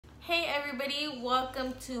Hey everybody,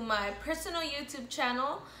 welcome to my personal YouTube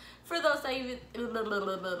channel. For those that you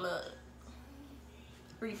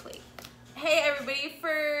replay. Hey everybody,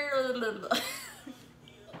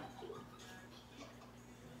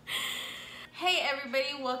 Hey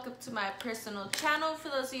everybody, welcome to my personal channel. For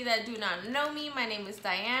those of you that do not know me, my name is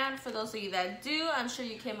Diane. For those of you that do, I'm sure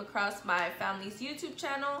you came across my family's YouTube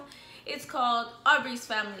channel. It's called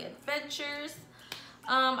Aubreysfamilyadventures.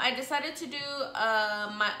 I decided to do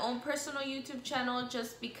my own personal YouTube channel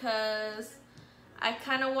just because I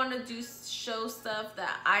kind of want to show stuff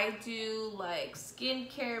that I do, like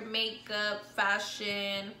skincare, makeup,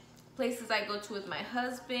 fashion, places I go to with my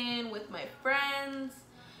husband, with my friends,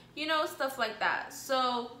 you know, stuff like that.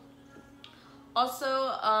 So also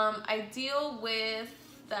I deal with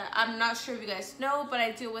that, I'm not sure if you guys know, but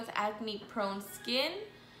I deal with acne prone skin.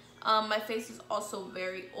 My face is also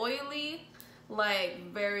very oily,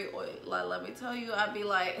 like very oily. Let me tell you, I'd be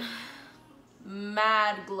like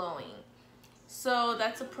mad glowing. So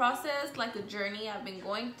that's a process, like a journey I've been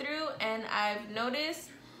going through, and I've noticed,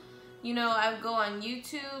 you know, I go on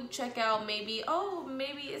YouTube, check out maybe, oh,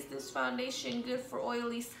 maybe is this foundation good for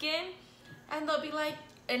oily skin? And they'll be like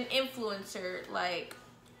an influencer, like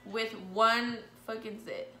with one fucking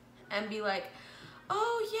zit, and be like,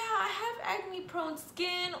 oh yeah, I have acne prone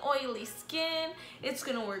skin, oily skin, it's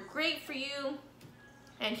gonna work great for you.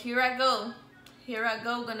 And here I go,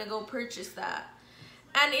 gonna go purchase that.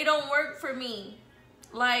 And it don't work for me.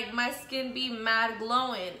 Like, my skin be mad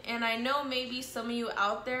glowing. And I know maybe some of you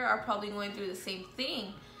out there are probably going through the same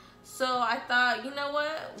thing. So I thought, you know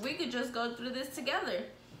what, we could just go through this together.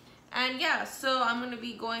 And yeah, so I'm gonna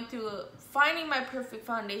be going through finding my perfect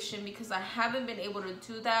foundation because I haven't been able to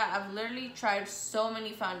do that. I've literally tried so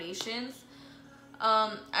many foundations.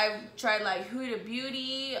 I've tried like Huda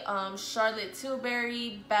Beauty, Charlotte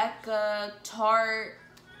Tilbury, Becca, Tarte,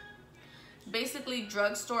 basically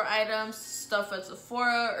drugstore items, stuff at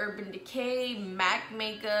Sephora, Urban Decay, MAC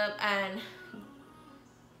makeup, and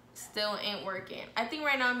still ain't working. I think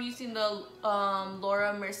right now I'm using the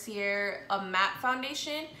Laura Mercier matte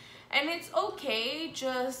foundation, and it's okay,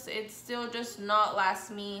 just it's still just not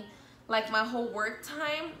last me like my whole work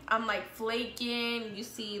time. I'm like flaking, you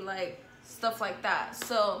see, like stuff like that.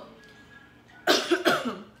 So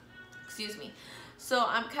excuse me. So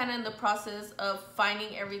I'm kind of in the process of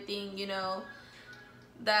finding everything, you know,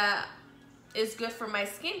 that is good for my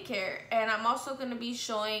skincare. And I'm also going to be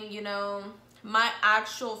showing, you know, my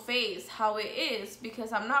actual face, how it is,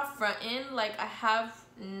 because I'm not fronting, like I have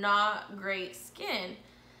not great skin.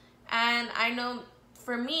 And I know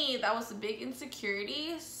for me, that was a big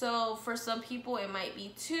insecurity. So for some people, it might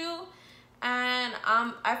be too. And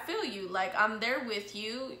I feel you, like I'm there with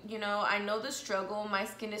you, you know, I know the struggle. My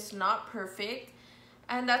skin is not perfect,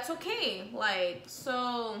 and that's okay. Like,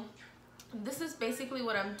 so this is basically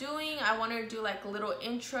what I'm doing. I want to do like a little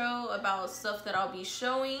intro about stuff that I'll be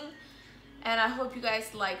showing, and I hope you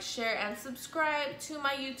guys like, share, and subscribe to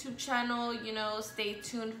my YouTube channel. You know, stay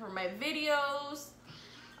tuned for my videos.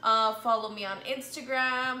 Follow me on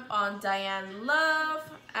Instagram on Diane Love,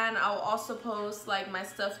 and I'll also post like my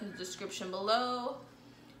stuff in the description below.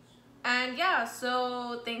 And yeah,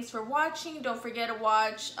 so thanks for watching. Don't forget to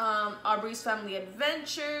watch Aubrey's Family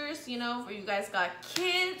Adventures. You know, if you guys got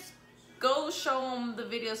kids, go show them the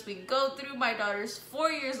videos we go through. My daughter's 4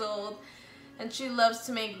 years old, and she loves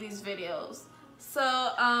to make these videos. So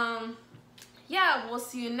yeah, we'll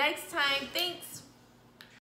see you next time. Thanks.